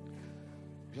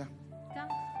 viens. Come.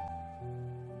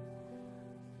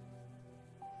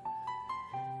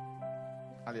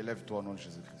 Allez, lève-toi au nom de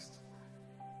Jésus-Christ.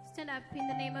 Stand up in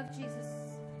the name of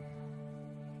Jesus.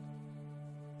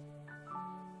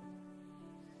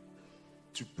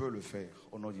 Tu peux le faire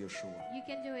au nom de Yeshua. You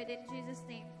can do it in Jesus'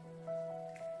 name.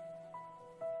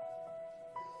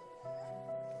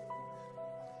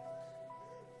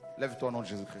 Lève-toi au nom de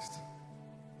Jésus-Christ.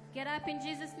 Get up in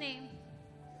Jesus' name.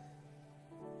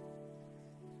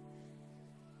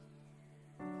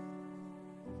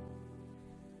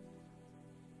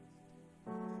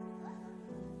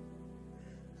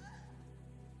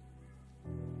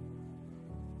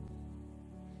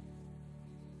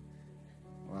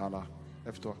 Voilà.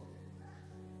 Lève-toi.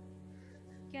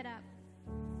 Get up.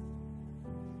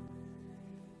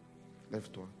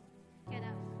 Lève-toi. Get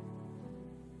up.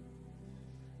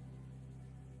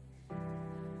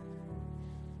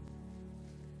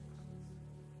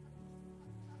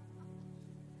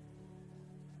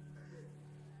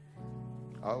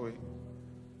 Ah oui.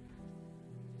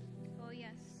 Oh,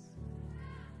 yes.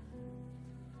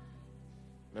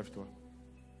 Lève-toi.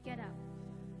 Get up.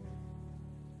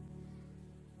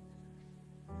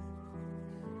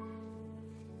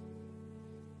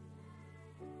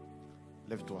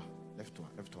 Lève-toi. Lève-toi.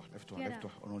 Lève-toi. Lève-toi. Get up.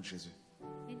 Lève-toi au nom de Jésus.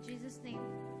 In Jesus' name.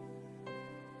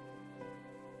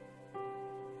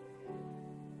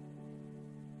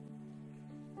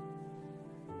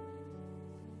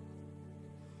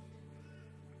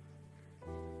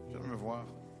 Viens me voir.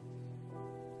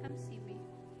 Come see me.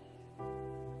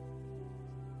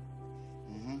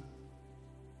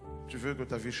 Tu veux que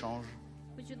ta vie change?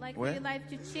 Would you like Ouais. for your life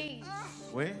to change?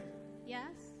 Oui?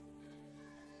 Yes?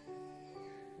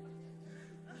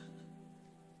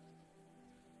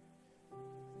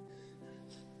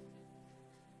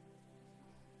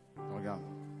 Regarde.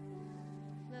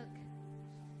 Look.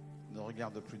 Ne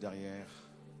regarde plus derrière.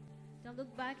 Don't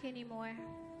look back anymore.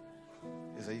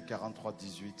 Ésaïe 43,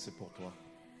 18, c'est pour toi.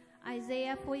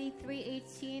 Isaiah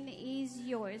 43:18 is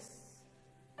yours.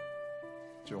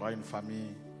 Tu auras une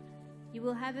famille You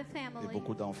will have a et family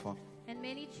beaucoup d'enfants. and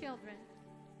many children.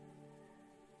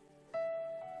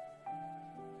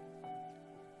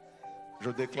 Je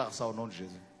déclare ça au nom de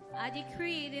Jésus. I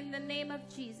decree it in the name of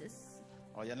Jesus.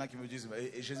 Alors, il y en a qui me disent,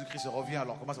 et Jésus-Christ revient,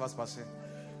 alors comment ça va se passer?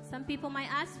 Some people might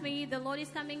ask me, the Lord is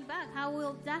coming back. How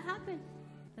will that happen?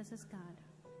 This is God.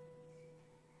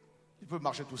 Il peut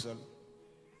marcher tout seul.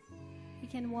 He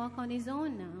can walk on his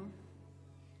own now.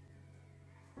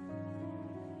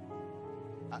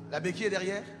 Ah, la béquille est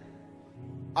derrière?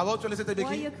 Avant, tu as laissé tes Where are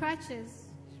béquilles? your crutches?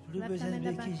 Plus Left besoin them de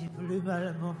in the back. béquilles, j'ai plus mal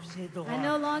à mon pied droit. I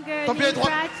no longer Ton pied need droit.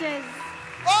 crutches.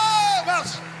 Oh,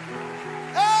 marche!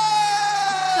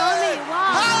 Hey! Show me,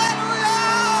 walk.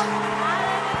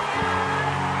 Alléluia!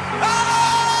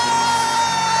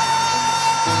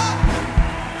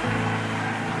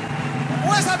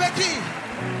 Où est sa béquille?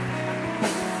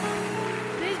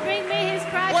 Please bring me his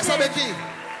Où est sa crutches. béquille?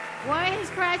 Where are his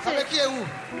Sa crutches? béquille est où?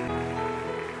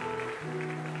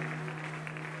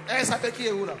 Eh, sa béquille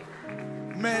est où là?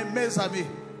 Mais mes amis,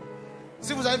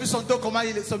 si vous avez vu son dos, comment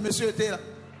ce monsieur était là.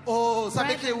 Oh, sa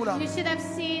béquille est où là? You should have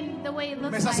seen the way it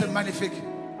looks Mais ça c'est like magnifique.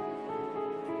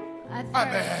 at Ah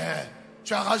first. mais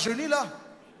tu as rajeuni là.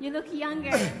 You look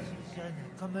younger. jeune,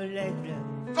 comme l'aigle.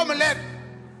 Comme l'aigle.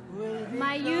 Oui,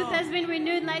 My youth has been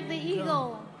renewed like the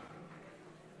eagle.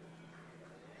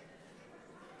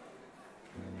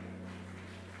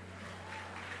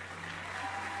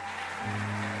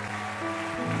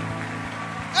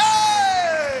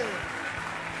 Hey!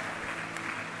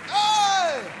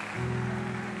 Hey!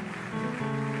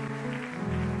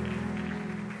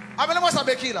 Amenez-moi sa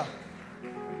béquille là.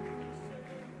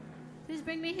 Please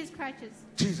bring me his crutches.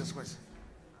 Jesus Christ.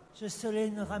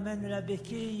 Jocelyne ramène la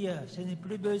béquille, je n'ai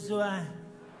plus besoin.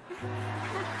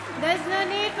 There's no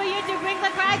need for you to bring the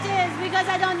crutches because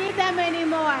I don't need them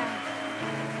anymore.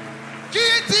 Qui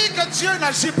dit que Dieu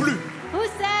n'agit plus? Who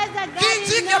says that God Qui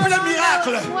dit is qu'il y a no plus de longer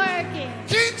miracle? working?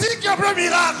 Qui dit qu'il y a plus de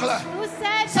miracle? Who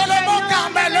said C'est that le there mot are no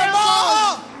Carmel, le miracles?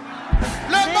 mot!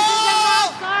 Le This is the mot!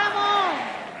 Mount Carmel.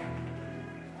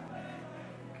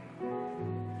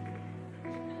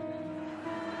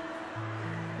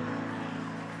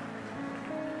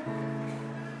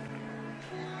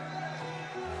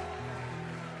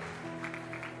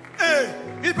 Hey,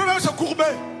 il peut même se courber.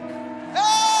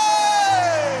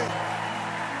 Hey!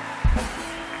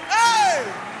 Hey!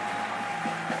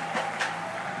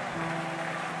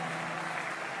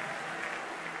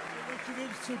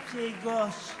 L'équilibre sur le pied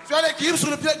gauche. Tu as l'équilibre sur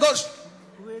le pied gauche.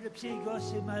 Oui, le pied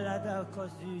gauche est malade à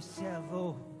cause du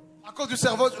cerveau. À cause du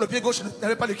cerveau, le pied gauche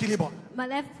n'avait pas l'équilibre. My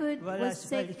left foot Voilà, was c'est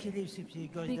pas sick l'équilibre sur le pied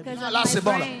gauche. because Ah, of là, my c'est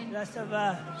bon, là. brain. Là, ça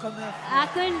va comme un I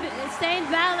couldn't stay in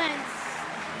balance,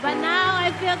 but now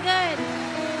I feel good.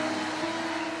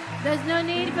 There's no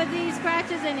need for these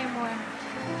scratches anymore.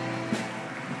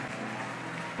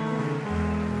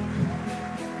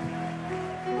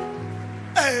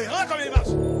 Hey, regarde comme il va.